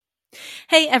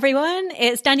Hey everyone,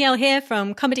 it's Danielle here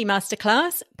from Comedy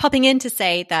Masterclass, popping in to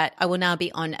say that I will now be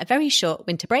on a very short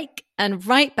winter break and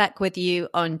right back with you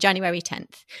on January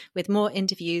 10th with more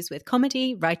interviews with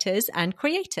comedy, writers and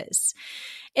creators.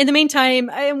 In the meantime,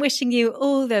 I am wishing you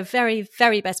all the very,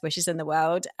 very best wishes in the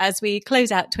world as we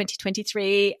close out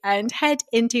 2023 and head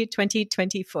into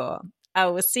 2024. I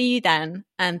will see you then,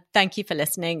 and thank you for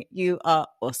listening. You are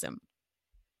awesome.